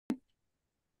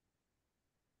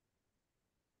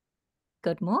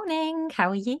Good morning. How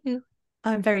are you?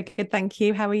 I'm very good, thank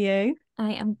you. How are you?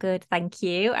 I am good, thank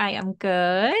you. I am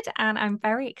good. And I'm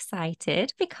very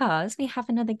excited because we have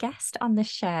another guest on the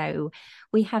show.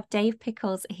 We have Dave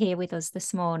Pickles here with us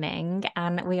this morning,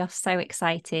 and we are so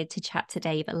excited to chat to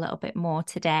Dave a little bit more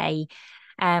today.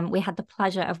 We had the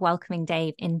pleasure of welcoming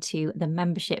Dave into the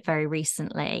membership very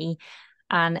recently.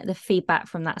 And the feedback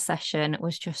from that session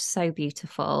was just so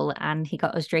beautiful. And he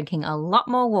got us drinking a lot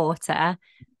more water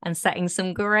and setting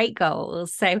some great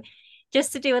goals. So,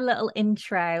 just to do a little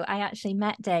intro, I actually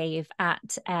met Dave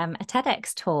at a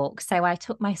TEDx talk. So, I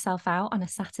took myself out on a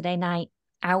Saturday night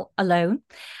out alone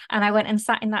and I went and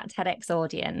sat in that TEDx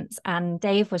audience. And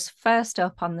Dave was first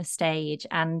up on the stage,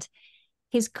 and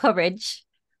his courage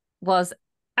was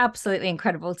absolutely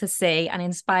incredible to see and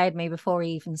inspired me before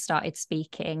he even started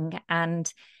speaking.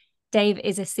 And Dave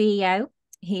is a CEO.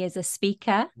 He is a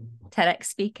speaker, TEDx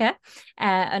speaker,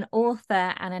 an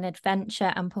author, and an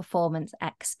adventure and performance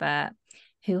expert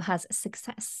who has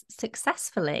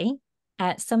successfully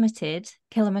summited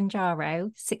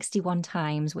Kilimanjaro 61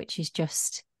 times, which is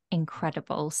just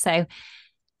incredible. So,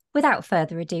 without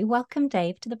further ado, welcome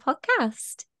Dave to the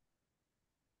podcast.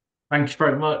 Thank you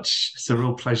very much. It's a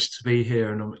real pleasure to be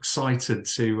here, and I'm excited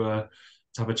to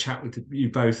have a chat with you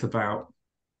both about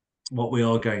what we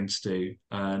are going to do,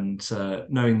 and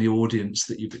knowing the audience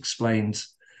that you've explained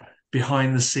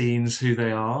behind the scenes who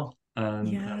they are,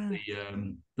 Yeah.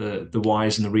 and the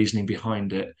whys and the reasoning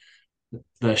behind it.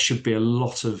 There should be a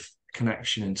lot of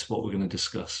connection into what we're going to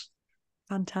discuss.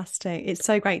 Fantastic. It's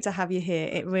so great to have you here.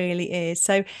 It really is.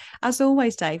 So, as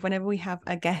always, Dave, whenever we have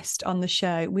a guest on the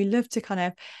show, we love to kind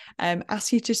of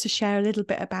ask you just to share a little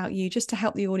bit about you, just to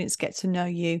help the audience get to know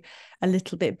you a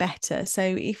little bit better. So,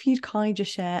 if you'd kind of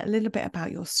just share a little bit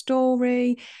about your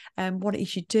story, what it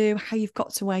is you do, how you've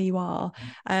got to where you are,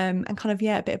 and kind of,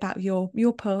 a bit about your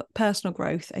personal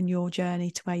growth and your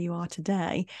journey to where you are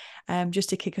today,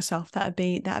 just to kick us off, that'd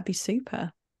be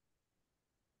super.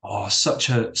 Oh, such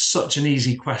an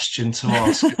easy question to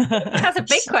ask. That's a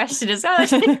big question as well.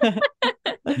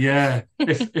 Yeah,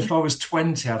 if I was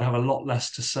 20, I'd have a lot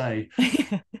less to say.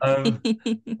 Um,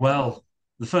 well,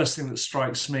 the first thing that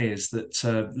strikes me is that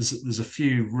there's a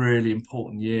few really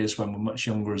important years when we're much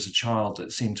younger as a child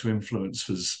that seem to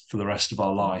influence us for the rest of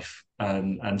our life,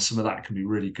 and some of that can be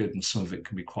really good, and some of it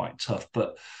can be quite tough.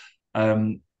 But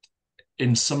um,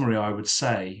 in summary, I would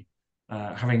say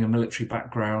having a military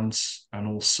background and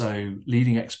also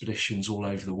leading expeditions all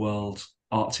over the world,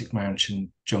 Arctic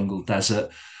mountain, jungle,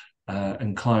 desert,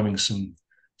 and climbing some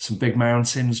big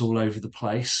mountains all over the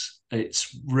place.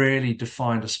 It's really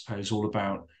defined, I suppose, all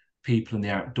about people in the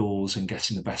outdoors and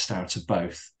getting the best out of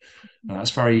both. And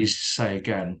that's very easy to say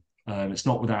again. It's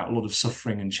not without a lot of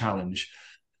suffering and challenge.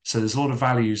 So there's a lot of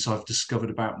values I've discovered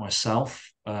about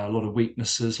myself, a lot of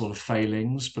weaknesses, a lot of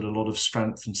failings, but a lot of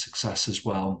strength and success as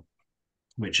well,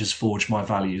 which has forged my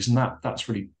values. And that's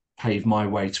really paved my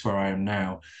way to where I am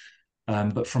now.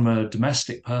 But from a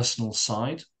domestic personal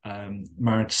side,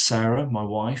 married to Sarah, my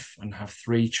wife, and have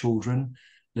three children,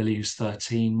 Lily, who's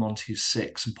 13, Monty, who's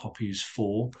 6, and Poppy, who's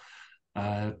 4.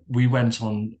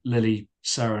 Lily,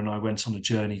 Sarah and I went on a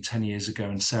journey 10 years ago,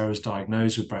 and Sarah's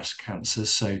diagnosed with breast cancer.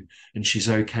 And she's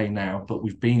okay now, but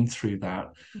we've been through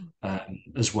that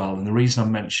as well. And the reason I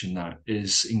mention that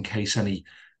is in case any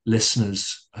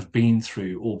listeners have been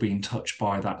through or been touched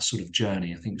by that sort of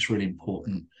journey. I think it's really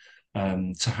important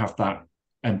to have that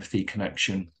empathy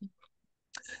connection.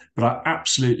 But I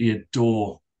absolutely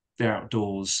adore the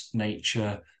outdoors,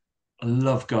 nature. I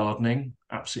love gardening,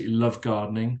 absolutely love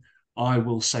gardening. I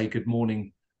will say good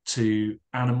morning to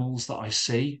animals that I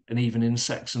see, and even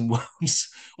insects and worms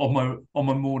on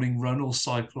my morning run or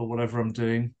cycle or whatever I'm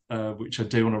doing, which I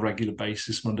do on a regular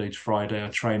basis, Monday to Friday. I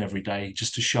train every day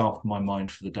just to sharpen my mind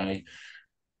for the day.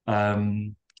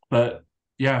 But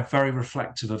yeah, very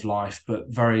reflective of life, but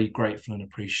very grateful and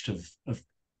appreciative of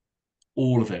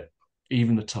all of it,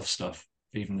 even the tough stuff,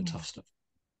 even the tough stuff.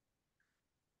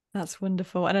 That's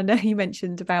wonderful. And I know you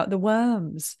mentioned about the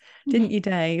worms, didn't you,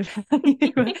 Dave?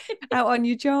 You were out on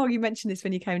your jog. You mentioned this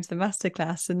when you came to the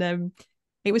masterclass, and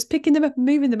it was picking them up and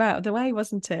moving them out of the way,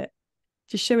 wasn't it?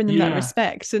 Just showing them that Yeah,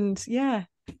 respect. And yeah,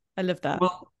 I love that.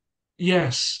 well,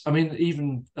 yes. I mean,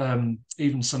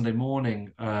 even Sunday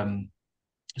morning,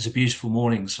 it's a beautiful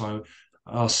morning. So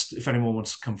I asked if anyone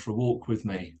wants to come for a walk with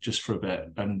me just for a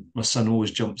bit. And my son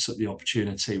always jumps at the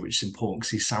opportunity, which is important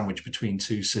because he's sandwiched between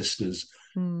two sisters.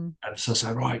 Mm. And so I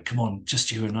said, right, come on,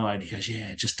 just you and I. And he goes,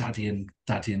 yeah, just daddy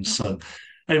and son.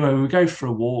 Anyway, we go for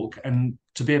a walk, and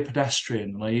to be a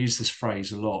pedestrian, and I use this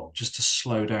phrase a lot, just to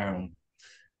slow down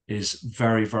is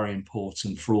very, very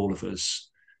important for all of us.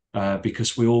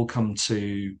 because we all come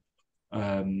to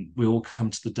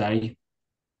the day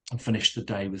and finish the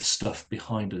day with stuff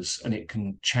behind us, and it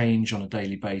can change on a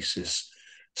daily basis.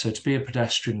 So to be a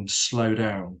pedestrian, slow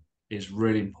down is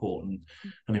really important.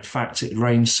 And in fact, it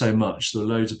rains so much, there are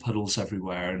loads of puddles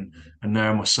everywhere. And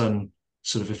now my son,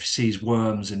 sort of, if he sees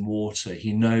worms in water,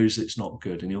 he knows it's not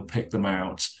good, and he'll pick them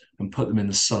out and put them in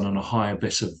the sun on a higher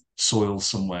bit of soil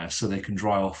somewhere so they can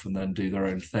dry off and then do their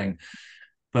own thing.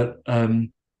 But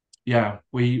yeah,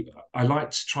 I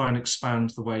like to try and expand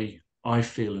the way I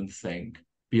feel and think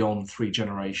beyond 3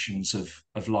 generations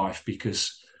of life,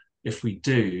 because if we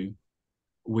do,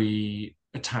 we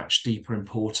attach deeper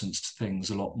importance to things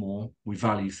a lot more. We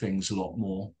value things a lot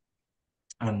more,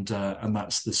 and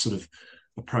that's the sort of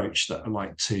approach that I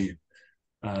like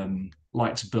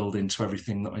to build into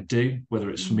everything that I do, whether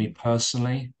it's for me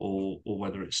personally or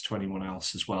whether it's to anyone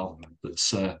else as well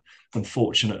that's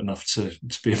unfortunate enough to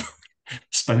be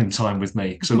spending time with me,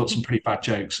 because I've got some pretty bad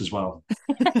jokes as well.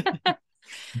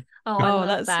 Oh, I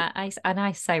love that. I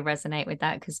so resonate with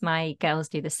that, because my girls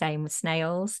do the same with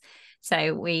snails. So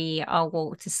I'll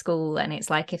walk to school, and it's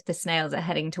like, if the snails are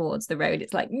heading towards the road,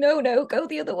 it's like, no, go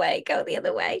the other way, go the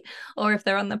other way. Or if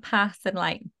they're on the path and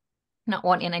like not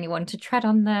wanting anyone to tread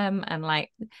on them, and like,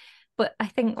 but I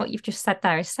think what you've just said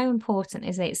there is so important,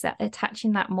 is it's that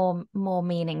attaching that more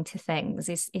meaning to things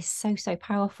is so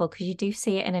powerful, because you do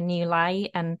see it in a new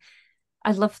light. And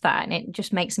I love that. And it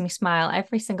just makes me smile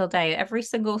every single day, every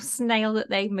single snail that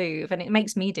they move. And it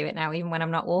makes me do it now, even when I'm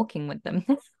not walking with them.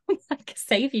 Like,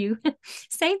 save you.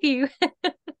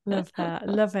 Love that.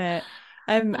 Love it.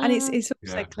 And it's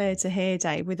also clear to hear,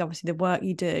 Dave, with obviously the work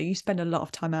you do, you spend a lot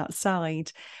of time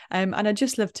outside. And I'd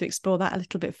just love to explore that a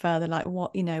little bit further. Like,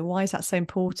 why is that so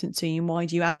important to you? And why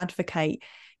do you advocate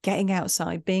getting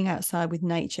outside, being outside with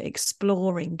nature,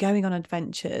 exploring, going on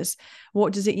adventures?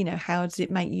 What does it, how does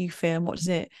it make you feel? And what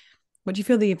do you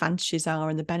feel the advantages are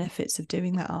and the benefits of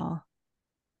doing that are?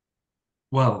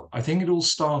 Well, I think it all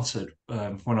started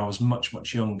when I was much,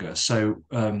 much younger. So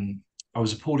I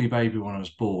was a poorly baby when I was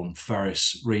born for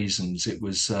various reasons. It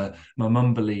was my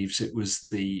mum believes it was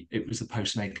the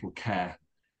postnatal care,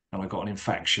 and I got an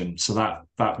infection. So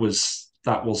that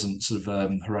wasn't sort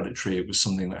of hereditary. It was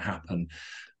something that happened.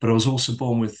 But I was also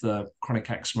born with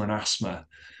chronic eczema and asthma.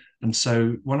 And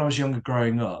so when I was younger,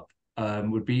 growing up,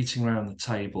 we'd be eating around the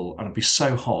table, and it'd be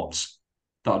so hot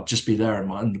that I'd just be there in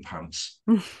my underpants.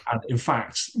 And in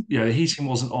fact, the heating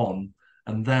wasn't on.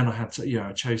 And then I had to,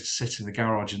 I chose to sit in the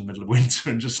garage in the middle of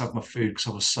winter and just have my food, because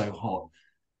I was so hot,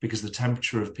 because the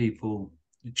temperature of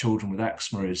children with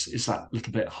eczema is that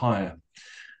little bit higher.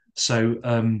 So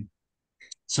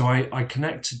I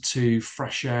connected to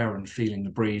fresh air and feeling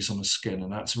the breeze on the skin,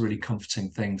 and that's a really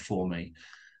comforting thing for me.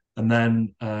 And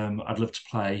then I'd love to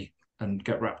play and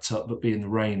get wrapped up, but be in the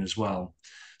rain as well.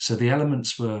 So the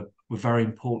elements were very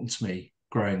important to me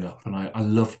growing up, and I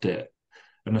loved it.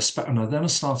 And then I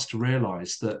started to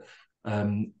realise that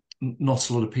not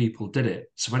a lot of people did it.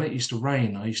 So when it used to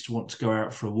rain, I used to want to go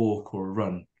out for a walk or a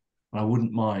run, and I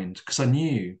wouldn't mind, because I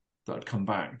knew that I'd come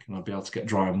back and I'd be able to get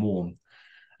dry and warm.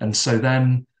 And so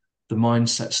then the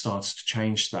mindset started to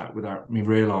change that without me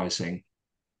realising.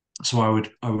 So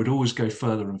I would always go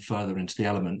further and further into the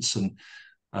elements, and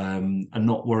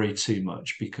not worry too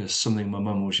much, because something my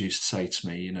mum always used to say to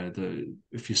me,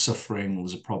 if you're suffering or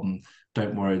there's a problem,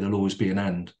 don't worry, there'll always be an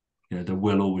end. There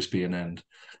will always be an end.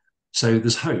 So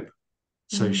there's hope.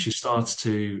 So she starts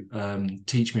to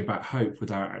teach me about hope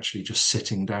without actually just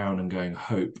sitting down and going,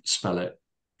 hope, spell it.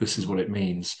 This is what it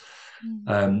means.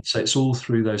 So it's all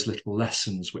through those little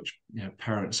lessons, which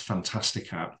parents are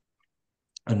fantastic at.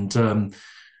 And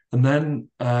then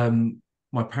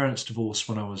my parents divorced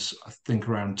when I was, I think,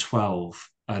 around 12.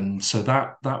 And so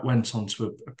that went on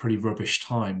to a pretty rubbish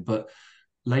time. But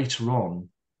later on,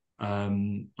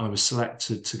 I was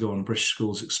selected to go on a British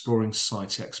Schools Exploring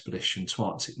Society expedition to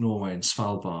Arctic Norway and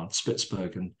Svalbard,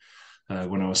 Spitsbergen,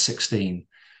 when I was 16.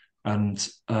 And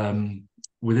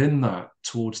within that,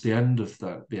 towards the end of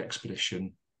the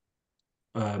expedition,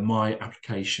 my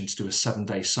application to do a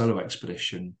 7-day solo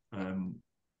expedition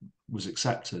was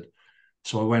accepted.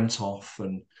 So I went off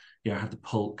and had the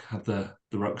pulk, had the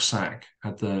rucksack,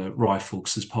 had the rifle,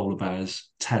 because there's polar bears,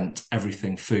 tent,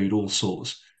 everything, food, all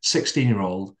sorts.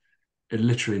 16-year-old,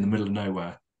 literally in the middle of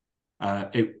nowhere.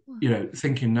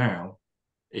 Thinking now,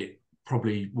 it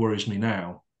probably worries me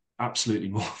now absolutely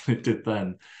more than it did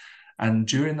then. And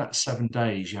during that 7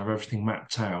 days, you have everything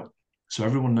mapped out, so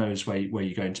everyone knows where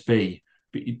you're going to be,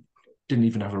 but you didn't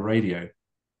even have a radio.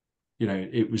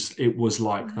 It was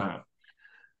like that.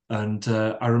 And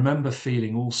I remember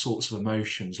feeling all sorts of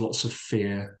emotions, lots of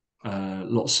fear,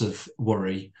 lots of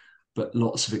worry, but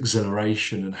lots of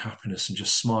exhilaration and happiness and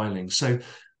just smiling. So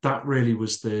that really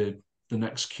was the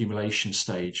next accumulation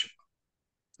stage.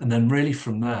 And then really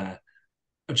from there,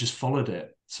 I just followed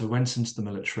it. So I went into the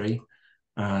military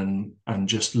and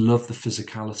just loved the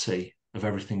physicality of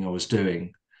everything I was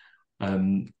doing.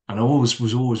 And I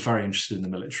was always very interested in the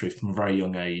military from a very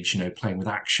young age, playing with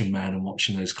action men and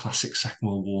watching those classic Second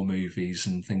World War movies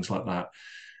and things like that.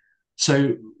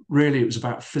 So really it was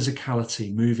about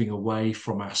physicality, moving away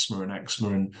from asthma and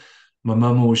eczema. And my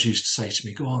mum always used to say to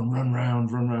me, go on, run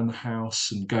around the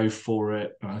house and go for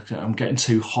it. I'm getting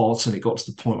too hot. And it got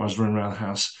to the point where I was running around the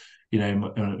house,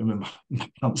 my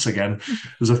pants again.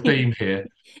 There's a theme here.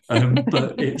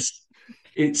 But it's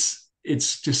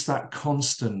just that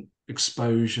constant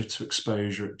exposure to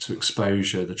exposure to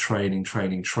exposure, the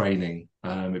training.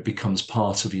 It becomes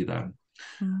part of you then.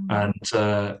 And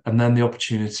then the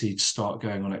opportunity to start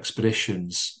going on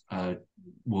expeditions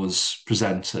was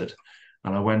presented,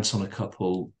 and I went on a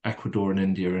couple, Ecuador and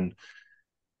India, and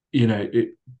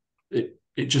it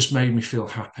just made me feel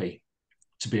happy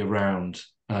to be around.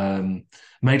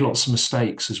 Made lots of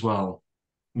mistakes as well,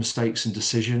 mistakes in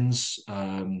decisions,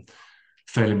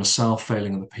 failing myself,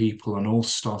 failing other people, and also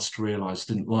started to realize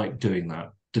I didn't like doing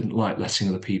that, didn't like letting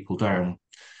other people down.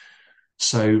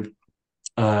 So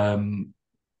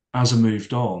as I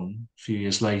moved on, a few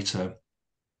years later,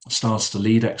 I started to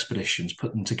lead expeditions,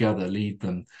 put them together, lead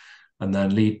them, and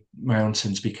then lead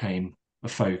mountains became a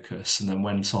focus, and then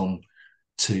went on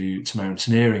to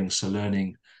mountaineering, so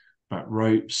learning about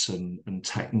ropes and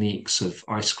techniques of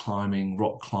ice climbing,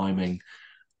 rock climbing,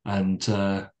 and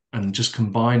just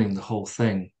combining the whole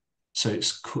thing. So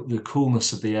it's the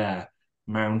coolness of the air,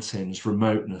 mountains,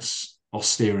 remoteness,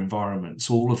 austere environments,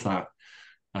 all of that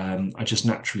I just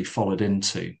naturally followed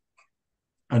into.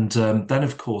 And then,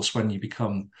 of course, when you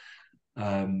become,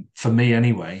 for me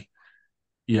anyway,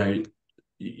 you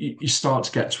start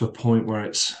to get to a point where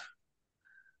it's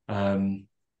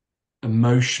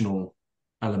emotional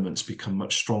elements become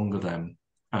much stronger then,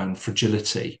 and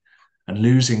fragility and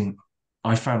losing.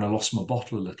 I found I lost my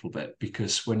bottle a little bit,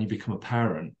 because when you become a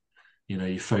parent,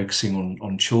 you're focusing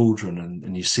on children,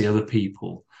 and you see other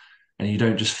people, and you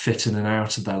don't just fit in and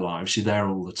out of their lives. You're there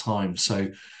all the time. So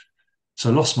I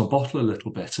lost my bottle a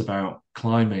little bit about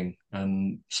climbing,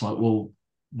 and it's like, well,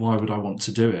 why would I want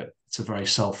to do it? It's a very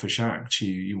selfish act.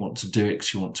 You want to do it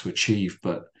because you want to achieve,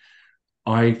 but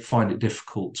I find it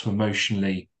difficult to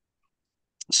emotionally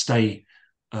stay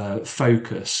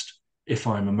focused if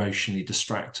I'm emotionally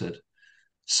distracted.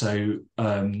 So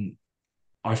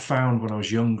I found when I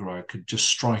was younger, I could just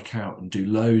strike out and do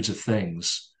loads of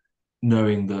things,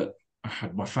 knowing that I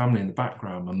had my family in the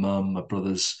background, my mum, my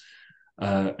brothers,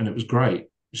 and it was great. It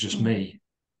was just me.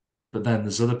 But then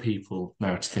there's other people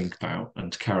now to think about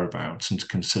and to care about and to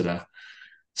consider.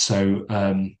 So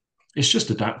it's just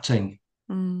adapting.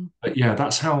 But yeah,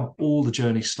 that's how all the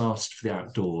journey started for the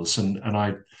outdoors. And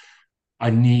I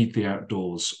need the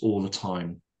outdoors all the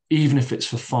time, even if it's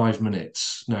for 5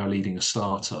 minutes now leading a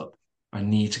startup. I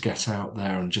need to get out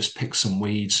there and just pick some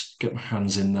weeds, get my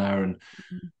hands in there and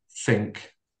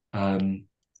think.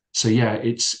 So yeah,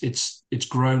 it's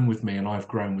grown with me and I've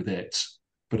grown with it.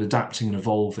 But adapting and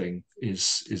evolving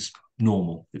is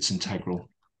normal. It's integral.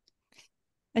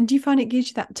 And do you find it gives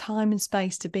you that time and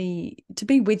space to be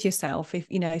with yourself? If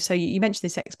so you mentioned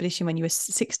this expedition when you were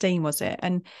 16, was it?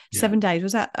 And 7 days,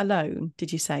 was that alone?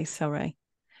 Did you say? Sorry.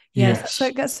 Yes.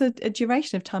 So that's a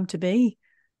duration of time to be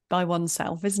by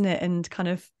oneself, isn't it? And kind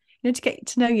of to get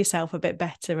to know yourself a bit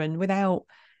better, and without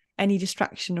any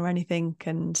distraction or anything,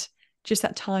 and just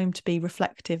that time to be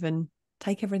reflective and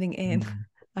take everything in.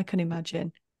 I can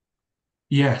imagine.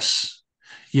 Yes.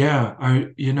 Yeah.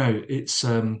 It's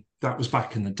that was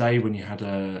back in the day when you had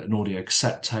an audio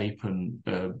cassette tape and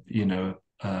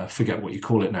forget what you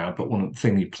call it now, but one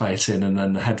thing you play it in, and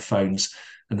then the headphones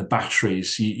and the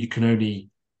batteries, you can only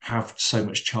have so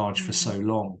much charge for so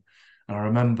long. And I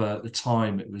remember at the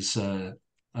time it was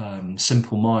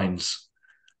Simple Minds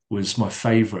was my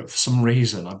favorite. For some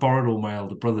reason, I borrowed all my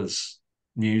elder brother's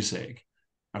music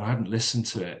and I hadn't listened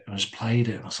to it, and I just played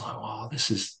it. And I was like, wow,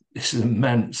 this is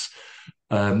immense.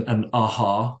 And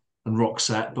Aha and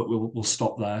Roxette, but we'll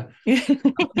stop there.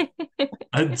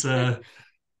 And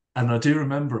I do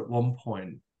remember at one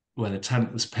point where the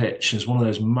tent was pitched. It was one of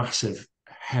those massive,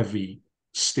 heavy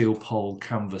steel pole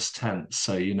canvas tents,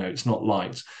 so it's not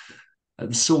light.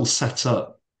 It's all set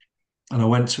up, and I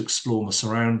went to explore my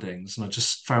surroundings, and I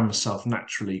just found myself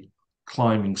naturally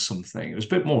climbing something. It was a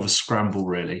bit more of a scramble,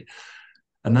 really.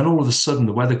 And then all of a sudden,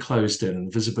 the weather closed in, and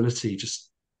the visibility just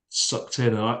sucked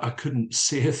in, and I couldn't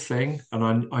see a thing.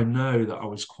 And I know that I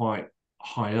was quite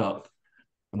high up.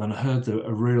 And then I heard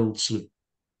a real sort of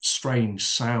strange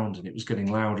sound, and it was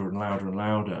getting louder and louder and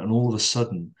louder. And all of a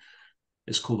sudden,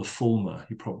 it's called a fulmar.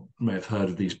 You probably may have heard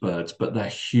of these birds, but they're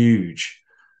huge.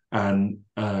 And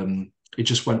it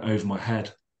just went over my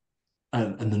head.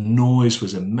 And the noise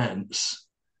was immense.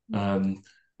 And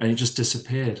it just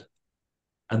disappeared.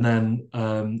 And then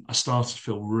I started to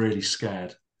feel really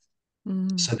scared.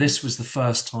 So this was the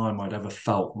first time I'd ever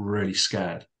felt really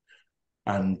scared,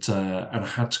 and I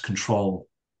had to control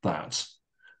that.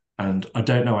 And I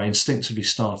don't know, I instinctively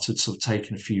started sort of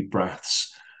taking a few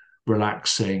breaths,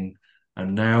 relaxing.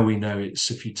 And now we know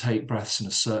it's if you take breaths in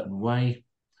a certain way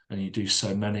and you do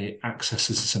so many, it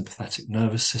accesses the sympathetic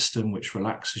nervous system, which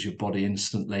relaxes your body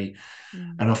instantly.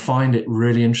 And I find it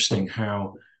really interesting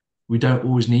how we don't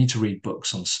always need to read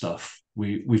books on stuff.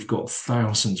 We've got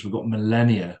thousands, we've got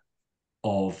millennia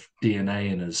of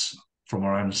DNA in us from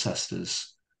our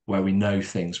ancestors where we know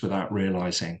things without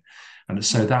realizing. And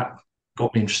so that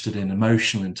got me interested in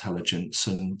emotional intelligence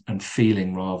and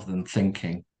feeling rather than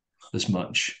thinking as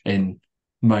much in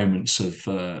moments of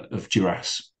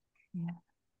duress. Yeah.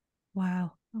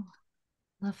 Wow. Oh,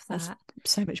 love that.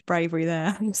 That's so much bravery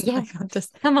there. Yeah,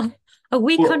 come on, a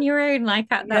week on your own like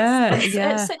that. That's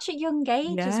at such a young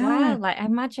age as well. Like,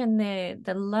 imagine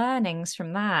the learnings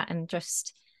from that, and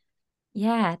just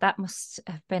that must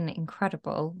have been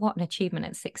incredible. What an achievement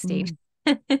at 16.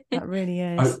 That really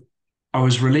is. I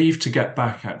was relieved to get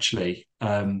back, actually,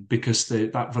 because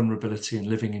that vulnerability and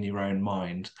living in your own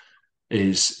mind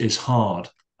is hard,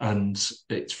 and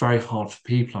it's very hard for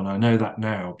people. And I know that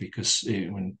now because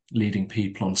when leading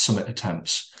people on summit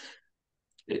attempts,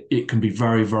 it can be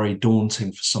very, very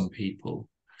daunting for some people,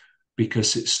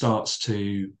 because you start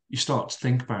to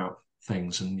think about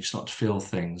things and you start to feel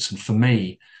things. And for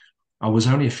me, I was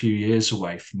only a few years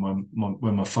away from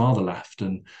when my father left,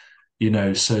 and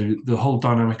so the whole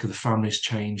dynamic of the family is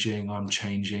changing. I'm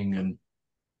changing,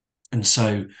 and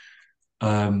so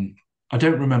I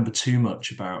don't remember too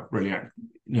much about really,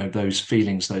 those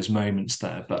feelings, those moments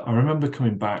there. But I remember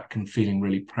coming back and feeling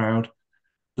really proud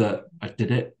that I did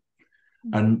it.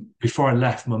 And before I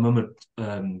left, my mum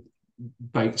had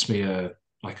baked me a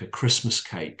Christmas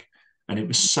cake, and it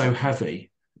was so heavy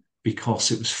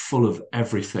because it was full of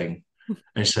everything.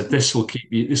 And she said, this will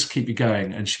keep you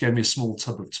going. And she gave me a small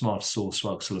tub of tomato sauce,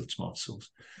 well, because I love tomato sauce.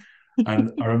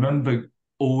 And I remember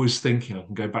always thinking I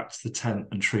can go back to the tent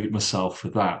and treat myself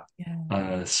with that.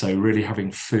 So really having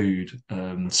food,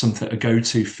 a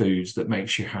go-to food that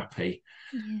makes you happy,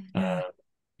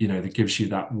 that gives you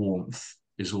that warmth,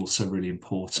 is also really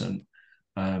important.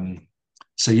 I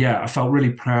felt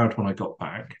really proud when I got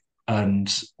back.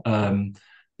 And I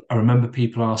remember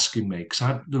people asking me,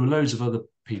 because there were loads of other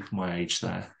people my age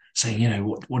there saying,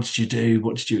 what did you do?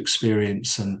 What did you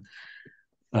experience? And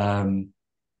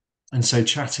so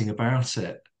chatting about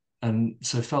it. And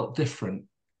so it felt different.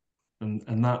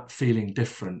 And that feeling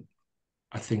different,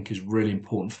 I think, is really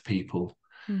important for people.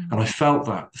 And I felt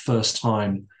that the first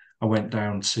time I went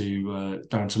down to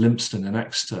Lympstone in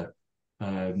Exeter,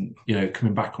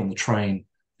 coming back on the train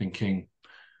thinking,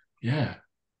 I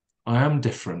am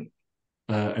different.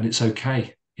 And it's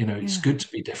okay. It's good to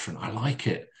be different. I like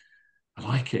it.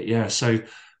 Yeah. So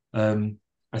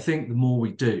I think the more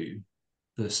we do,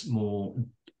 the more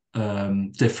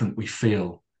different we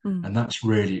feel. And that's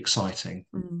really exciting.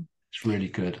 It's really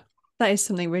good. That is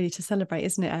something really to celebrate,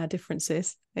 isn't it? Our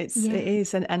differences. It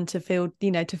is, and to feel,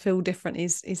 to feel different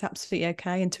is absolutely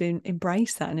okay, and to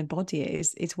embrace that and embody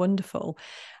it is wonderful.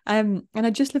 And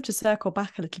I'd just love to circle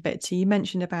back a little bit to, you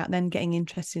mentioned about then getting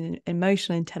interested in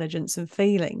emotional intelligence and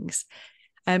feelings.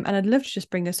 And I'd love to just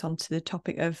bring us on to the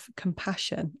topic of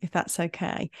compassion, if that's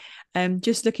okay.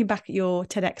 Just looking back at your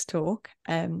TEDx talk,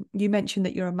 you mentioned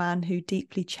that you're a man who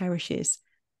deeply cherishes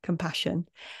compassion,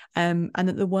 and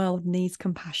that the world needs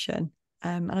compassion.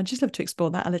 And I'd just love to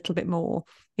explore that a little bit more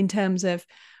in terms of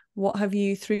what have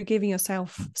you, through giving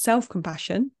yourself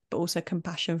self-compassion, but also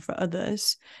compassion for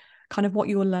others, kind of what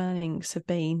your learnings have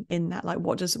been in that. Like,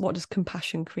 what does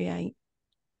compassion create?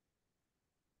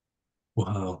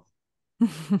 Wow.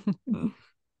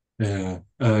 Yeah.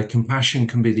 Compassion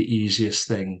can be the easiest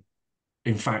thing.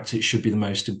 In fact, it should be the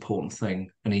most important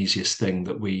thing and easiest thing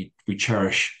that we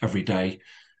cherish every day,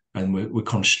 and we're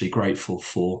consciously grateful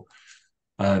for.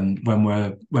 When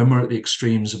we're at the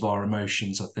extremes of our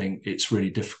emotions, I think it's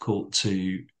really difficult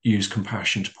to use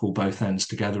compassion to pull both ends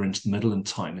together into the middle and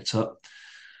tighten it up.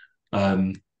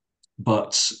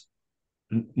 But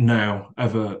now,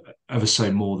 ever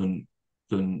so more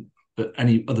than at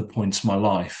any other point in my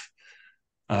life,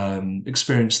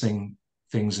 experiencing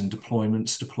things in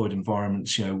deployed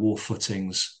environments, war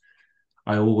footings,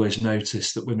 I always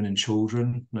noticed that women and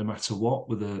children, no matter what,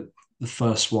 were the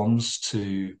first ones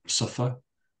to suffer,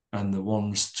 and the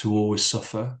ones to always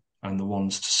suffer, and the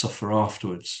ones to suffer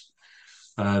afterwards.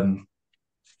 And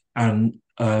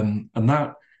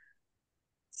that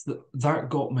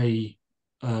got me,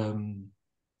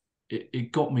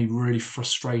 it got me really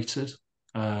frustrated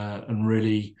and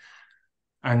really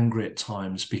angry at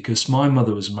times, because my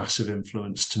mother was a massive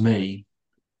influence to me.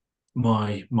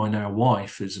 My now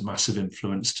wife is a massive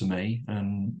influence to me,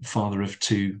 and father of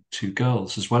two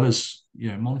girls, as well as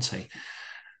Monty.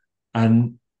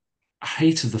 And I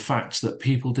hated the fact that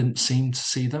people didn't seem to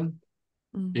see them.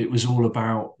 It was all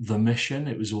about the mission.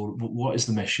 It was all, what is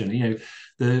the mission?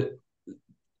 There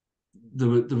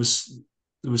was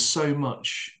so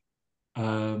much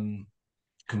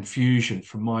confusion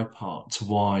from my part to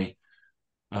why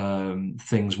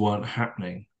things weren't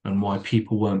happening and why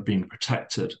people weren't being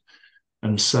protected.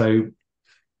 And so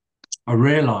I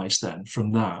realized then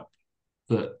from that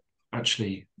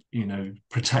actually,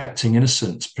 protecting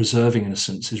innocence, preserving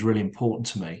innocence is really important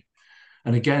to me.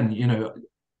 And again,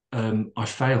 I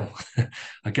fail.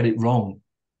 I get it wrong.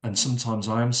 And sometimes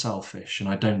I am selfish and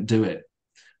I don't do it.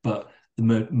 But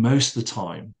most of the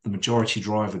time, the majority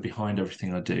driver behind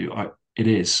everything I do, it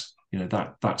is,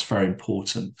 that's very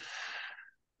important.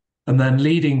 And then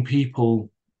leading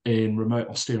people in remote,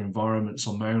 austere environments,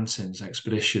 on mountains,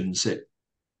 expeditions, it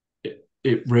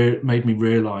made me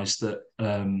realize that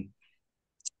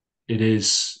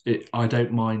I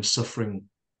don't mind suffering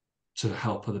to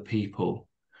help other people.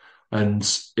 And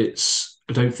I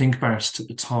don't think about it at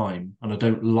the time, and I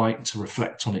don't like to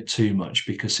reflect on it too much,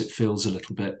 because it feels a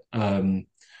little bit, I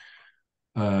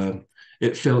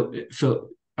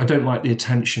don't like the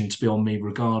attention to be on me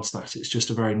regards that. It's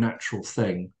just a very natural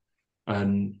thing.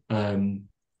 And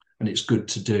it's good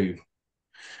to do.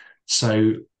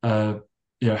 So,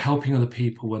 helping other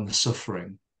people when they're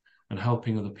suffering, and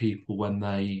helping other people when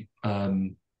they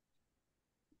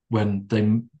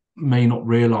may not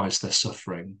realize they're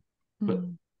suffering, but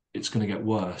it's going to get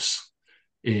worse,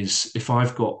 is if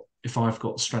I've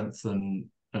got strength and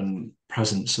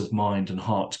presence of mind and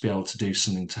heart to be able to do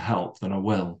something to help, then I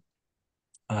will.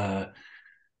 But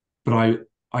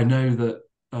I know that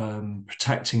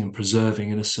protecting and preserving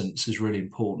innocence is really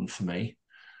important for me.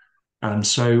 And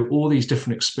so all these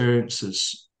different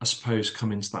experiences, I suppose,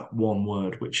 come into that one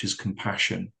word, which is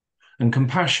compassion. And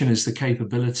compassion is the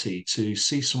capability to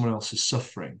see someone else's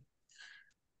suffering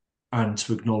and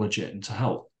to acknowledge it and to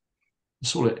help.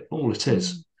 That's all it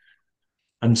is.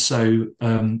 And so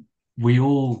we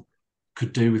all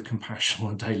could do with compassion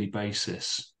on a daily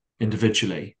basis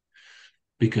individually,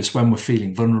 because when we're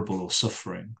feeling vulnerable or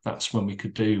suffering, that's when we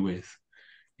could do with,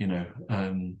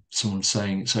 someone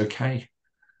saying it's okay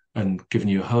and giving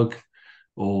you a hug,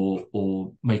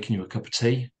 or making you a cup of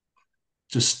tea.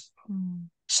 Just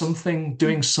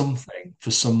doing something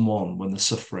for someone when they're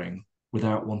suffering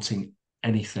without wanting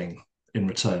anything in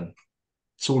return.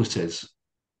 That's all it is.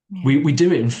 Yeah. We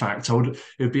do it. In fact, it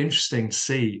would be interesting to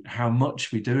see how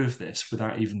much we do of this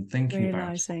without even thinking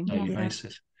about it on a daily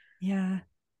basis. Yeah.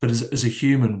 But as a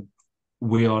human,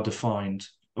 we are defined,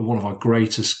 and one of our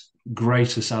greatest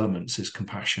elements is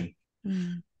compassion.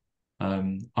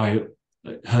 I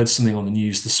heard something on the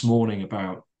news this morning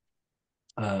about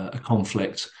a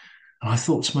conflict, and I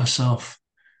thought to myself,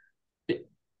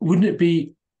 wouldn't it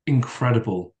be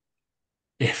incredible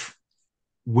if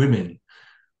women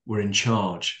were in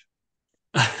charge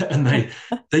and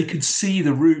they could see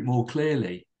the route more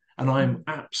clearly? And I'm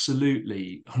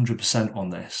absolutely 100% on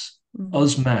this.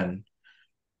 Us men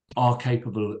are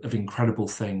capable of incredible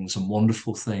things and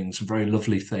wonderful things and very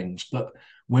lovely things, but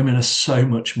women are so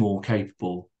much more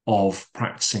capable of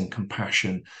practicing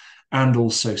compassion, and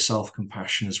also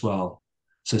self-compassion as well.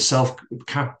 So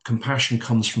compassion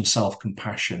comes from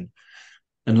self-compassion.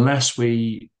 Unless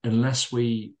we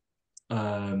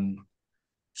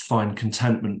find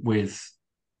contentment with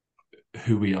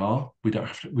who we are,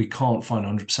 we can't find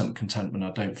 100%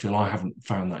 contentment. I haven't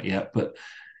found that yet, but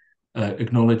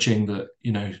acknowledging that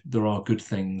there are good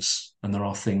things and there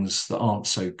are things that aren't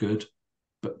so good,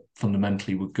 but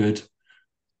fundamentally we're good,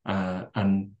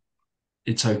 and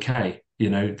it's okay.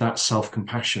 That's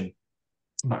self-compassion,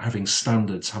 about having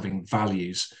standards, having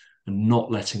values, and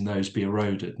not letting those be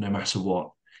eroded no matter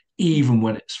what, even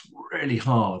when it's really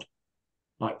hard,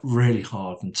 like really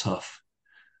hard and tough.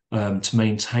 To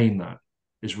maintain that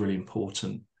is really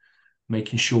important.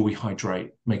 Making sure we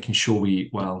hydrate, making sure we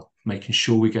eat well, making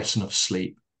sure we get enough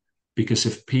sleep. Because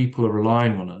if people are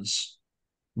relying on us,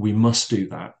 we must do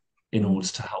that in order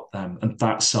to help them. And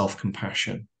that's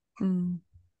self-compassion.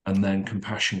 And then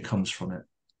compassion comes from it.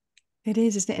 It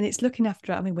is, isn't it? And it's looking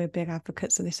after, I mean, we're big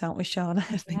advocates of this, aren't we,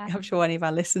 Charlotte? I think I'm sure any of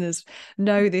our listeners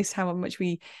know this, how much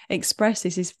we express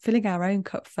this is filling our own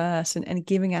cup first and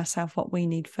giving ourselves what we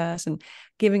need first and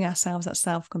giving ourselves that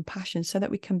self-compassion so that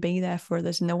we can be there for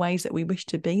others in the ways that we wish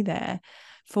to be there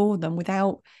for them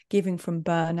without giving from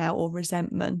burnout or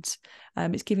resentment.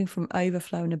 It's giving from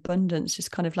overflow and abundance,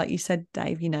 just kind of like you said,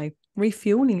 Dave, you know,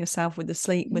 refueling yourself with the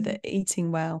sleep, with the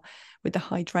eating well, with the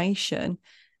hydration,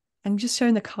 and just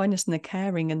showing the kindness and the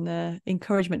caring and the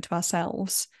encouragement to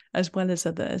ourselves as well as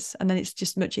others. And then it's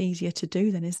just much easier to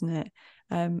do then, isn't it?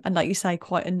 And like you say,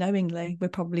 quite unknowingly, we're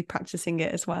probably practicing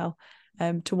it as well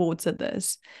towards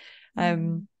others.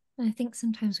 I think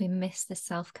sometimes we miss the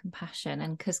self-compassion,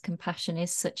 and because compassion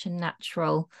is such a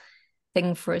natural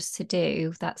thing for us to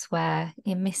do, that's where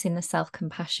in missing the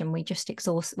self-compassion, we just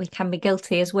we can be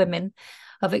guilty as women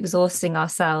of exhausting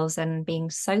ourselves and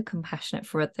being so compassionate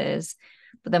for others,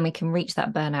 but then we can reach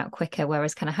that burnout quicker,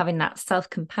 whereas kind of having that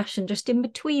self-compassion just in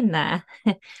between there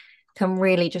can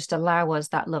really just allow us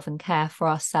that love and care for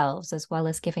ourselves as well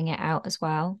as giving it out as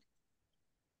well.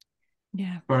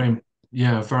 Very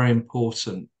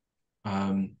important.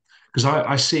 Because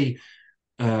I see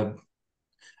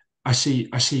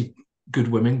good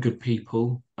women, good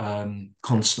people,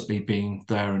 constantly being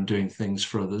there and doing things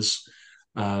for others.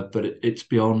 But it's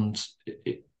beyond.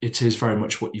 It is very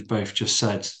much what you've both just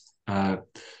said.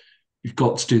 You've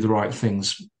got to do the right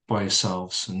things by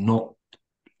yourselves and not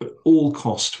at all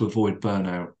costs to avoid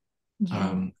burnout,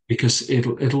 because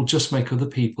it'll just make other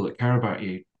people that care about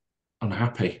you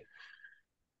unhappy.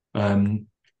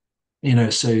 You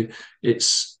know, so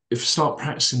it's if you start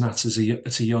practicing that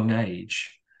at a young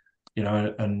age, you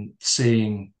know, and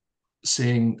seeing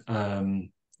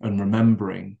and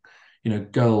remembering, you know,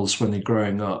 girls when they're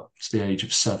growing up to the age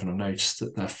of 7, I noticed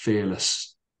that they're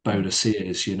fearless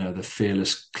Boadiceas, you know, the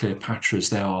fearless Cleopatras.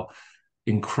 They are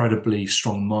incredibly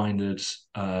strong-minded,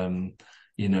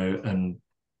 you know, and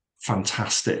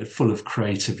fantastic, full of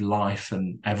creative life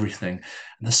and everything.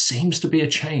 And there seems to be a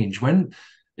change when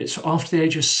it's after the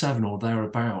age of 7 or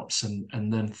thereabouts,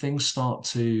 and then things start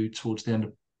to towards the end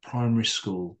of primary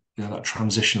school, you know, that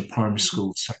transition of primary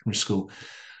school, secondary school,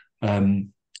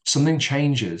 something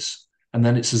changes, and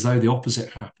then it's as though the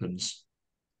opposite happens,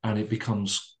 and it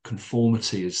becomes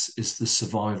conformity is the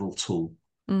survival tool.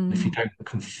 If you don't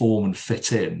conform and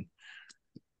fit in,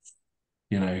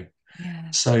 you know.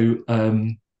 So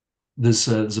there's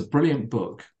a brilliant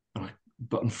book,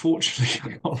 but unfortunately I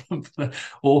can't remember the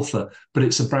author, but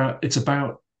it's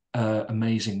about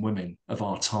amazing women of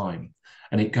our time,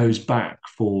 and it goes back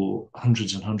for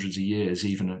hundreds and hundreds of years,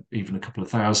 even a couple of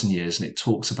thousand years, and it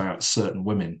talks about certain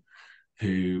women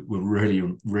who were really,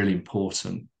 really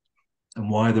important and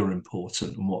why they were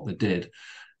important and what they did.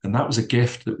 And that was a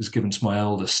gift that was given to my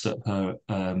eldest at her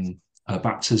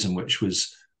baptism, which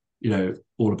was, you know,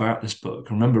 all about this book.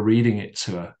 I remember reading it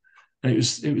to her, and it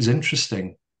was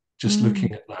interesting just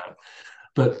looking at that.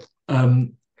 But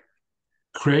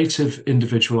creative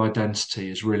individual identity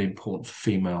is really important for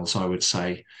females, I would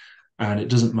say, and it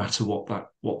doesn't matter what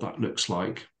that looks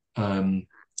like,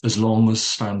 as long as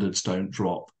standards don't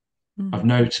drop. I've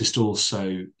noticed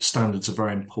also standards are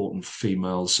very important for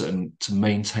females, and to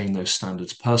maintain those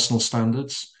standards, personal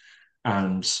standards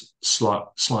and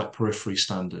slight periphery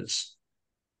standards.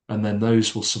 And then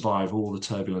those will survive all the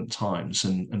turbulent times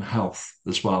and health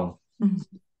as well.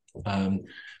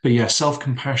 But yeah,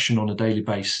 self-compassion on a daily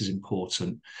basis is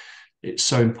important. It's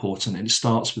so important, and it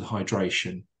starts with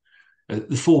hydration.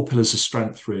 The 4 pillars of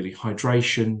strength, really: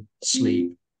 hydration,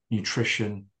 sleep,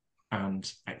 nutrition,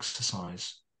 and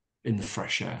exercise in the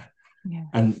fresh air.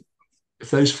 And if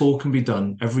those 4 can be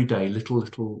done every day,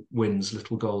 little wins,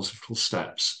 little goals, little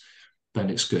steps,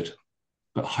 then it's good.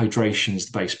 But hydration is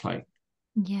the base plate.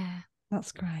 Yeah,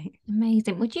 that's great.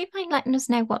 Amazing. Would you mind letting us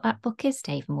know what that book is,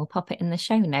 Dave, and we'll pop it in the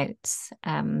show notes?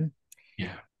 That'd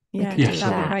be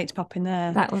great to pop in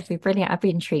there. That would be brilliant. I'd be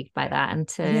intrigued by that, and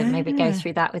to maybe go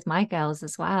through that with my girls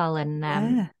as well. And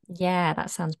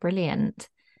that sounds brilliant,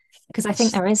 because I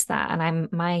think there is that,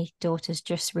 and my daughter's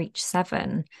just reached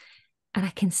 7, and I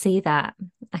can see that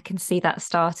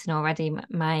starting already.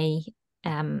 My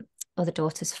other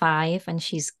daughter's 5, and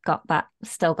she's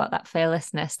still got that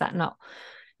fearlessness, that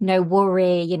no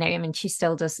worry, you know. I mean, she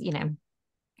still does, you know,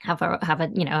 have a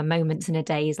you know, a moments in a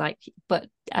days, like, but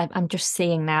I'm just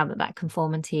seeing now that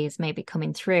conformity is maybe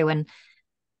coming through. And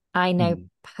I know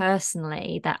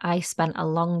personally that I spent a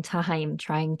long time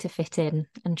trying to fit in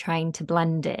and trying to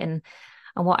blend in.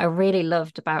 And what I really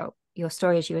loved about your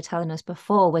story, as you were telling us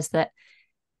before, was that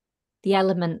the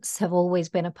elements have always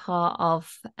been a part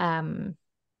of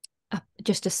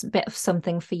just a bit of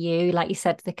something for you, like you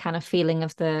said, the kind of feeling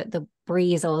of the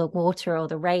breeze or the water or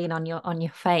the rain on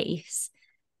your face.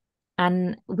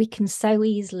 And we can so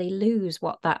easily lose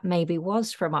what that maybe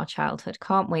was from our childhood,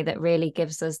 can't we? That really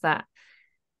gives us that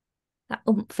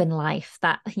oomph in life,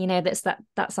 that,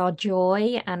 that's our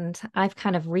joy. And I've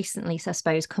kind of recently, I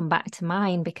suppose, come back to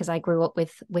mine because I grew up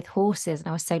with horses, and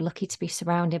I was so lucky to be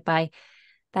surrounded by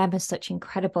them as such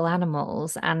incredible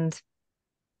animals. And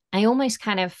I almost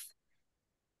kind of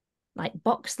like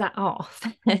boxed that off.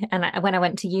 And when I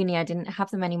went to uni, I didn't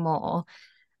have them anymore.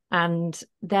 And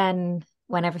then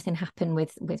when everything happened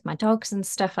with my dogs and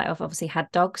stuff, like I've obviously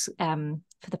had dogs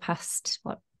for the past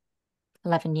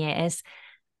 11 years,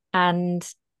 and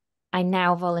I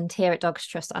now volunteer at Dogs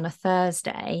Trust on a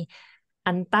Thursday,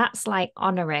 and that's like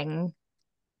honoring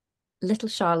little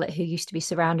Charlotte, who used to be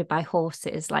surrounded by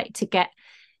horses, like to get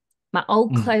my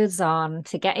old clothes on,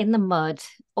 to get in the mud,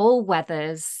 all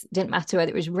weathers, didn't matter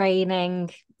whether it was raining,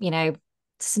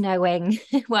 snowing,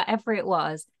 whatever it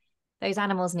was. Those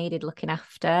animals needed looking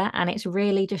after, and it's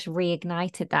really just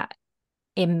reignited that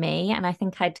in me. And I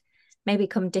think I'd maybe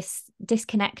come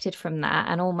disconnected from that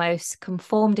and almost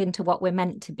conformed into what we're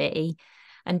meant to be,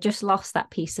 and just lost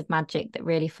that piece of magic that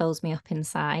really fills me up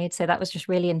inside. So that was just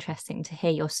really interesting to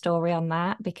hear your story on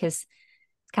that, because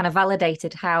it's kind of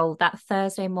validated how that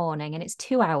Thursday morning, and it's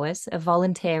 2 hours of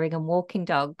volunteering and walking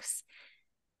dogs,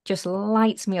 just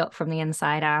lights me up from the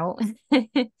inside out.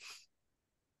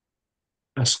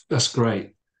 That's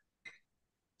great.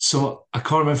 So I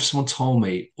can't remember if someone told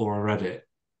me or I read it,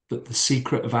 that the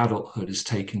secret of adulthood is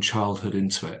taking childhood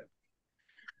into it.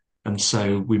 And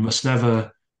so we must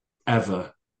never,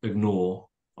 ever ignore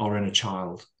our inner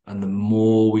child. And the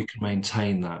more we can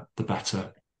maintain that, the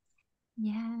better.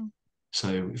 Yeah.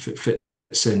 So if it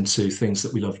fits into things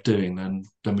that we love doing,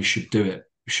 then we should do it.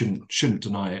 We shouldn't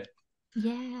deny it.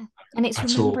 Yeah. And it's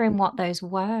At all. remembering what those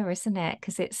were, isn't it?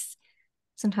 Because it's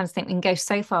sometimes think we can go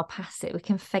so far past it, we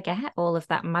can forget all of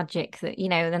that magic that,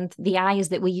 and the eyes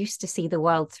that we used to see the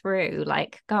world through.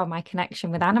 Like, God, my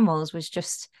connection with animals was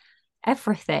just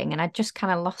everything. And I just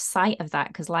kind of lost sight of that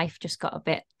because life just got a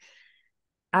bit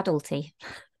adulty.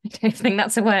 I don't think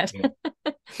that's a word.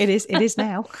 It is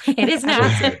now. It is now.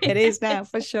 It is now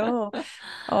for sure.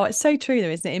 Oh, it's so true though,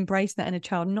 isn't it? Embracing that inner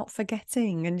child, not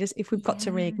forgetting, and just if we've got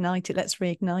to reignite it, let's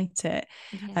reignite it,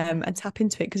 and tap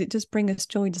into it, because it does bring us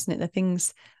joy, doesn't it? The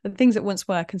things that once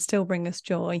were can still bring us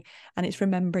joy, and it's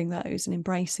remembering those and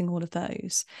embracing all of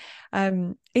those.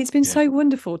 It's been so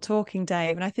wonderful talking,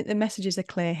 Dave, and I think the messages are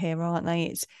clear here, aren't they?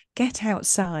 It's get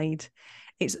outside,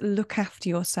 it's look after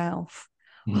yourself,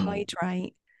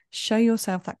 hydrate, show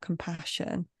yourself that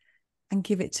compassion, and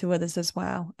give it to others as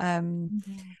well. And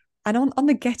on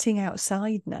the getting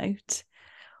outside note,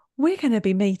 we're going to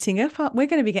be meeting up. We're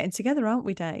going to be getting together, aren't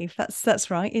we, Dave?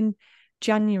 That's right. In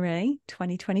January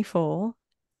 2024,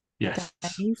 yes,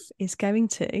 Dave is going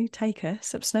to take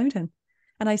us up Snowdon.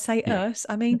 And I say us,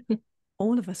 I mean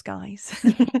all of us, guys.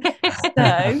 So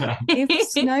if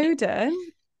Snowdon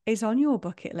is on your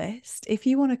bucket list, if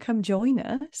you want to come join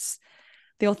us,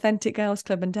 the Authentic Girls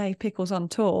Club and Dave Pickles on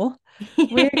tour,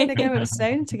 we're going to go up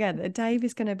Snowdon together. Dave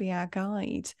is going to be our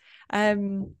guide.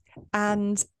 And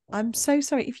I'm so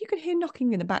sorry if you could hear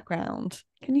knocking in the background.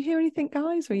 Can you hear anything,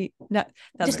 guys? Or no,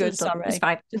 that's just good. Sorry, it's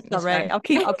fine. Sorry, I'll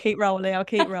keep rolling.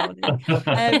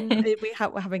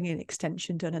 We're having an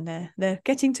extension done, and they're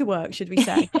getting to work, should we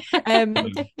say?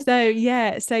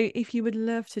 So if you would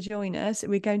love to join us,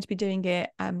 we're going to be doing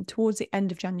it towards the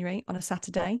end of January on a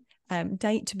Saturday.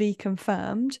 Date to be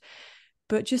confirmed.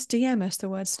 But just DM us the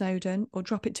word Snowdon or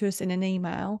drop it to us in an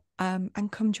email,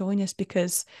 and come join us,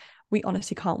 because we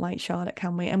honestly can't wait, Charlotte,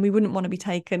 can we? And we wouldn't want to be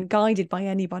guided by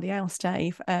anybody else,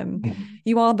 Dave.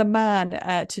 You are the man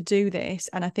to do this.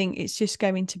 And I think it's just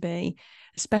going to be,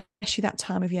 especially that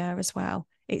time of year as well,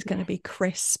 it's going to be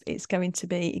crisp. It's going to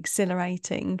be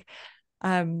exhilarating.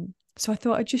 So I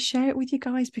thought I'd just share it with you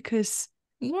guys, because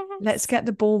let's get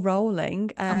the ball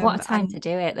rolling. And what a time to do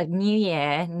it. The new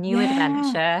year, new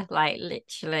adventure, like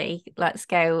literally, let's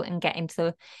go and get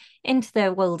into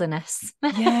the wilderness.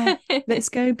 Let's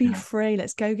go be free.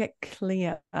 Let's go get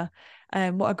clear.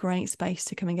 What a great space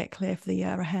to come and get clear for the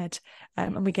year ahead.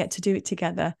 And we get to do it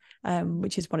together,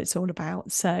 which is what it's all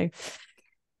about. So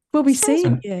we'll be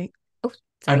seeing you.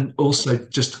 And also,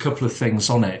 just a couple of things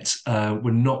on it.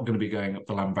 We're not going to be going up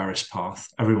the Llanberis path.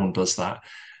 Everyone does that.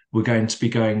 We're going to be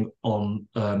going on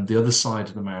the other side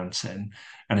of the mountain.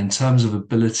 And in terms of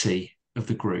ability of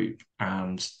the group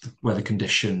and the weather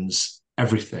conditions,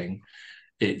 everything,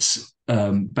 it's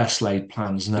best laid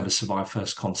plans never survive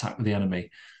first contact with the enemy.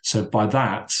 So by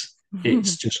that,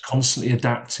 It's just constantly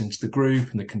adapting to the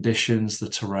group and the conditions, the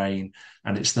terrain,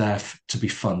 and it's there to be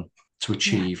fun, to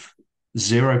achieve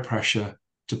zero pressure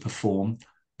to perform,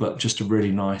 but just a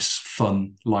really nice,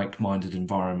 fun, like-minded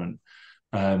environment.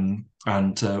 And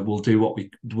we'll do what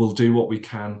we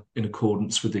can in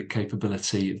accordance with the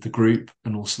capability of the group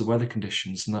and also the weather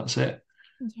conditions, and that's it.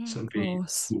 Yeah, So of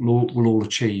course. we'll all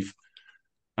achieve.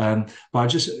 But I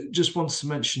just wanted to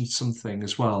mention something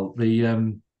as well.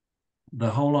 The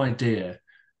whole idea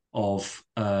of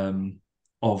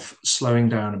slowing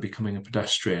down and becoming a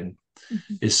pedestrian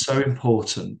mm-hmm. is so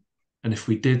important. And if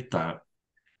we did that,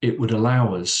 it would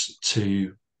allow us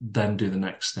to then do the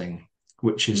next thing,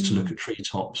 which is to look at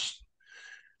treetops.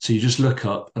 So you just look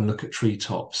up and look at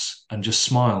treetops and just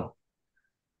smile.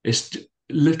 It's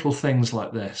little things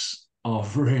like this are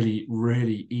really,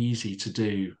 really easy to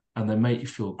do, and they make you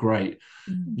feel great.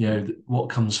 You know, what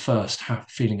comes first,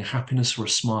 feeling a happiness or a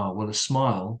smile? Well, a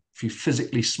smile, if you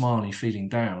physically smile and you're feeling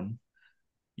down,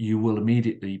 you will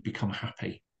immediately become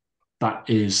happy. That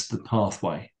is the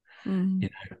pathway. You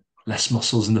know, less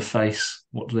muscles in the face.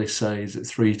 What do they say? Is it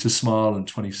 3 to smile and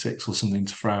 26 or something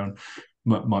to frown?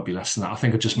 Might be less than that. I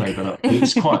think I just made that up.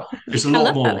 It's a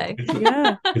lot more.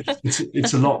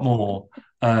 It's a lot more.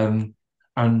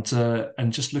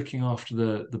 And just looking after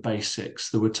the basics.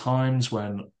 There were times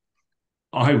when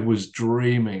I was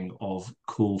dreaming of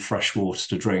cool fresh water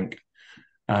to drink,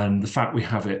 and the fact we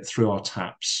have it through our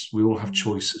taps, we all have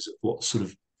choices of what sort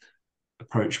of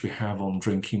approach we have on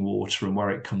drinking water and where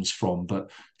it comes from.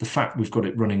 But the fact we've got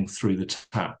it running through the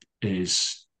tap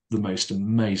is the most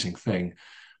amazing thing.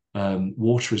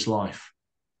 Water is life.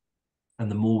 And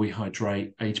the more we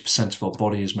hydrate, 80% of our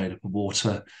body is made up of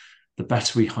water. The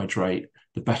better we hydrate,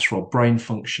 the better our brain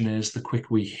function is, the quicker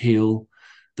we heal,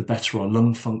 the better our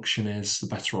lung function is, the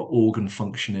better our organ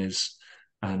function is,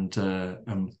 and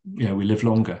you know, we live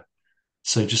longer.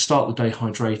 So just start the day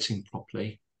hydrating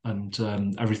properly, and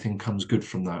everything comes good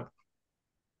from that.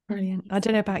 Brilliant. I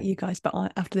don't know about you guys, but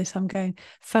after this, I'm going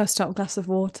first up glass of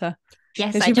water.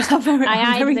 Yes, I eyed this up there, and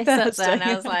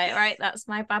I was like, right, that's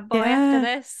my bad boy after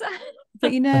this.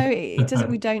 But you know, it doesn't.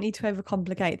 We don't need to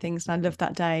overcomplicate things. And I love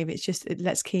that, Dave. It's just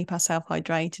let's keep ourselves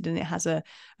hydrated, and it has a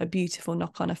beautiful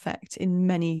knock-on effect in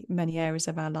many areas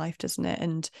of our life, doesn't it?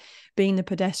 And being the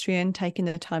pedestrian, taking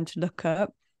the time to look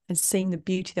up and seeing the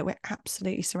beauty that we're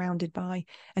absolutely surrounded by,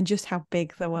 and just how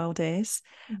big the world is.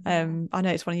 I know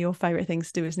it's one of your favorite things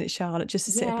to do, isn't it, Charlotte? Just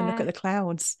to sit up and look at the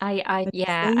clouds. I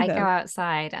go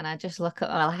outside and I just look at.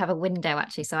 Well, I have a window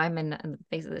actually, so I'm in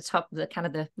basically the top of the kind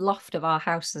of the loft of our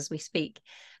house as we speak.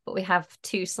 But we have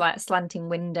two slanting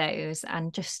windows,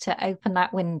 and just to open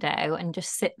that window and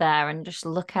just sit there and just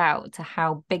look out to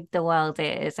how big the world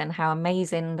is and how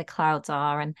amazing the clouds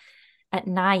are, and at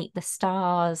night the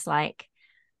stars, like,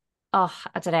 oh,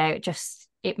 I don't know, just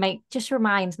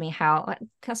reminds me how,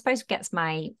 I suppose, gets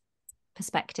my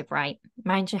perspective right.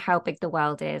 Reminds you how big the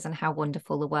world is and how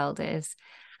wonderful the world is.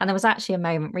 And there was actually a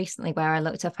moment recently where I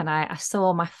looked up and I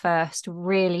saw my first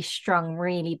really strong,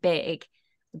 really big,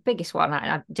 the biggest one.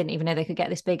 I didn't even know they could get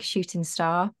this big, shooting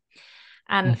star.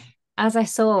 And as I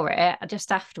saw it,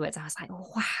 just afterwards, I was like,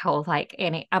 wow, like,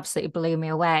 and it absolutely blew me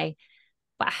away.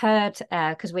 But I heard,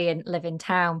 because we live in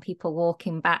town, people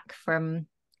walking back from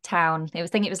town. It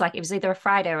was either a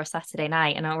Friday or a Saturday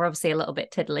night, and we're obviously a little bit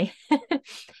tiddly.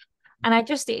 And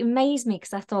it amazed me,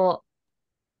 because I thought,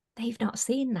 they've not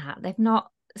seen that. They've not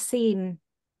seen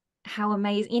how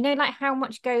amazing, you know, like how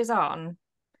much goes on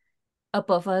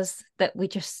above us that we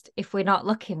just, if we're not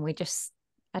looking, we just,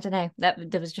 I don't know,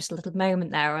 that there was just a little moment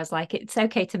there. I was like, it's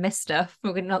okay to miss stuff.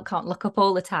 Can't look up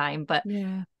all the time, but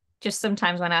just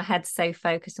sometimes when our head's so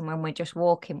focused and when we're just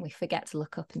walking, we forget to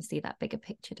look up and see that bigger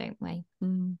picture, don't we?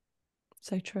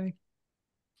 So true.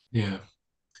 Yeah.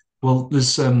 Well,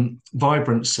 there's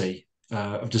vibrancy.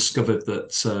 I've discovered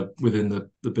that within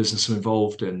the business I'm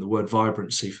involved in, the word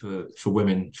vibrancy for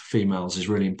women, for females, is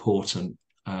really important.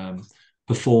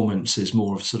 Performance is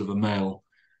more of sort of a male,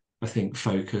 I think,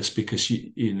 focus, because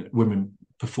you know, women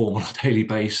perform on a daily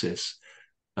basis,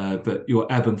 but your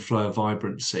ebb and flow of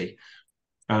vibrancy.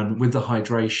 And with the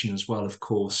hydration as well, of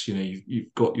course, you know,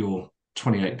 you've got your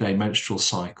 28-day menstrual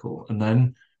cycle, and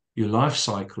then your life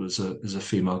cycle as a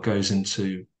female goes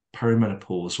into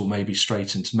perimenopause, or maybe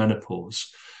straight into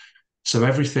menopause. So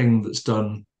everything that's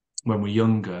done when we're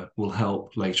younger will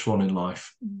help later on in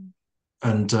life.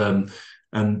 And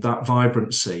that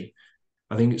vibrancy,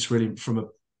 I think it's really, from a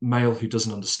male who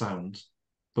doesn't understand,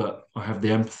 but I have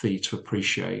the empathy to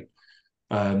appreciate.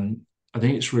 I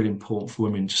think it's really important for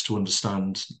women just to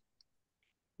understand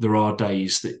there are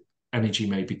days that energy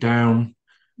may be down,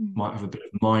 might have a bit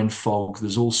of mind fog.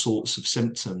 There's all sorts of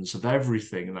symptoms of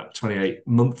everything in that 28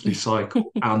 monthly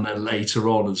cycle and then later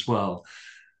on as well.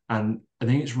 And I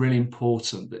think it's really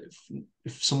important that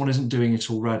if someone isn't doing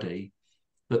it already,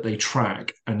 that they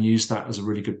track and use that as a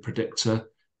really good predictor,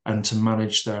 and to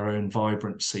manage their own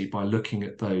vibrancy by looking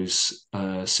at those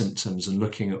symptoms and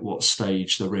looking at what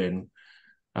stage they're in.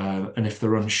 And if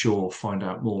they're unsure, find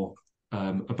out more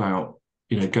about,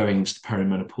 going into the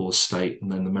perimenopause state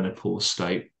and then the menopause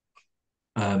state.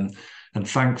 And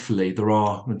thankfully, there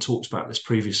are, and talked about this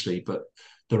previously, but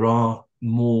there are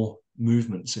more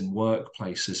movements in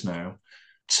workplaces now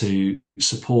to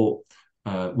support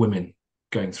women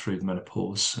going through the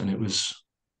menopause. And it was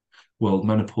World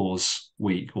Menopause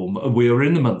Week, or we are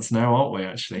in the month now, aren't we,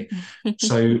 actually?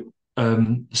 So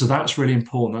that's really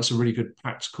important. That's a really good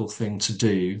practical thing to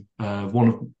do.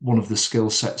 One of the skill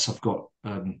sets I've got,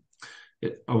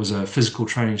 I was a physical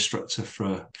training instructor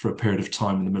for a period of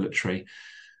time in the military.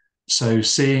 So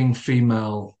seeing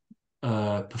female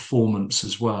performance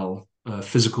as well,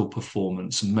 physical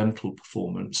performance and mental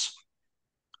performance,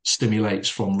 stimulates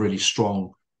from really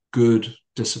strong, good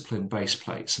disciplined base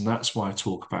plates. And that's why I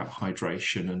talk about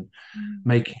hydration and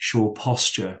making sure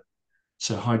posture.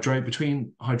 So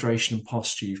between hydration and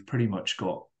posture, you've pretty much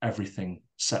got everything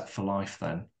set for life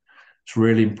then. It's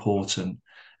really important.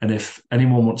 And if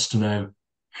anyone wants to know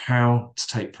how to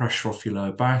take pressure off your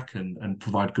lower back and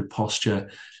provide good posture,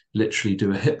 literally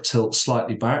do a hip tilt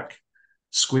slightly back,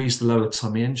 squeeze the lower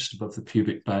tummy in just above the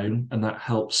pubic bone, and that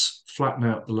helps flatten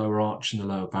out the lower arch in the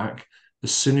lower back.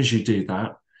 As soon as you do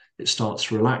that, it starts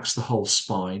to relax the whole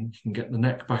spine. You can get the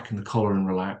neck back in the collar and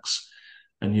relax.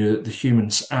 And the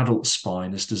human's adult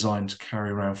spine is designed to carry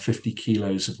around 50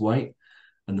 kilos of weight.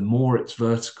 And the more it's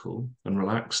vertical and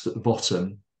relaxed at the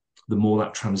bottom, the more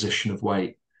that transition of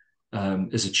weight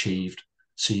is achieved.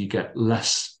 So you get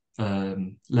less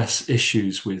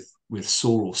issues with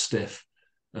sore or stiff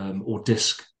or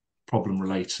disc problem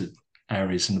related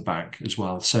areas in the back as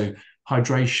well. So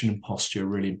hydration and posture are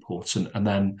really important. And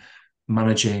then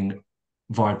managing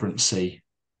vibrancy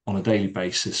on a daily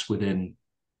basis within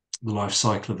the life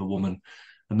cycle of a woman.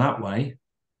 And that way,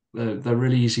 they're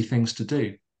really easy things to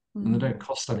do and they don't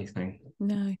cost anything.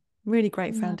 No. Really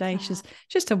great foundations.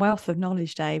 Just a wealth of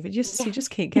knowledge, Dave. You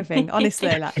just keep giving, honestly.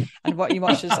 And what you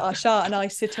watch is Shah and I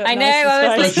sit up. I know.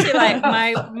 I was literally like,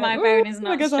 my bone is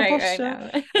not straight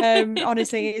right now.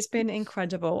 Honestly, it's been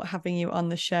incredible having you on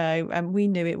the show, and we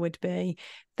knew it would be.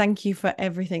 Thank you for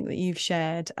everything that you've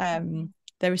shared.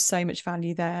 There is so much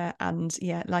value there, and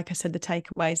yeah, like I said, the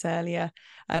takeaways earlier.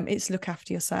 It's look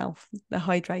after yourself, the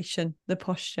hydration, the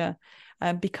posture.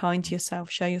 Be kind to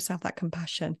yourself. Show yourself that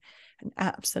compassion. And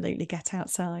absolutely get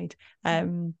outside.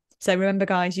 So remember,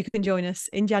 guys, you can join us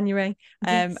in January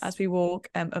as we walk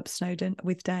up Snowdon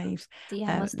with Dave.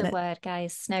 DM us the word,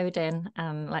 guys, Snowdon,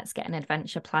 and let's get an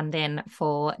adventure planned in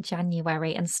for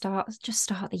January and start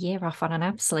the year off on an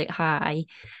absolute high.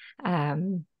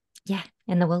 In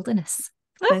the wilderness.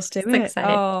 Let's do it. Excited.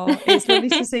 Oh, it's lovely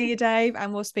to see you, Dave,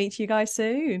 and we'll speak to you guys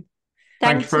soon.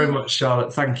 Thank you very much,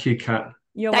 Charlotte. Thank you, Kat.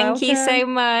 You're welcome. Thank you so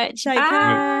much. Take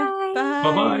care. Bye.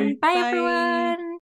 Bye-bye. Bye, everyone.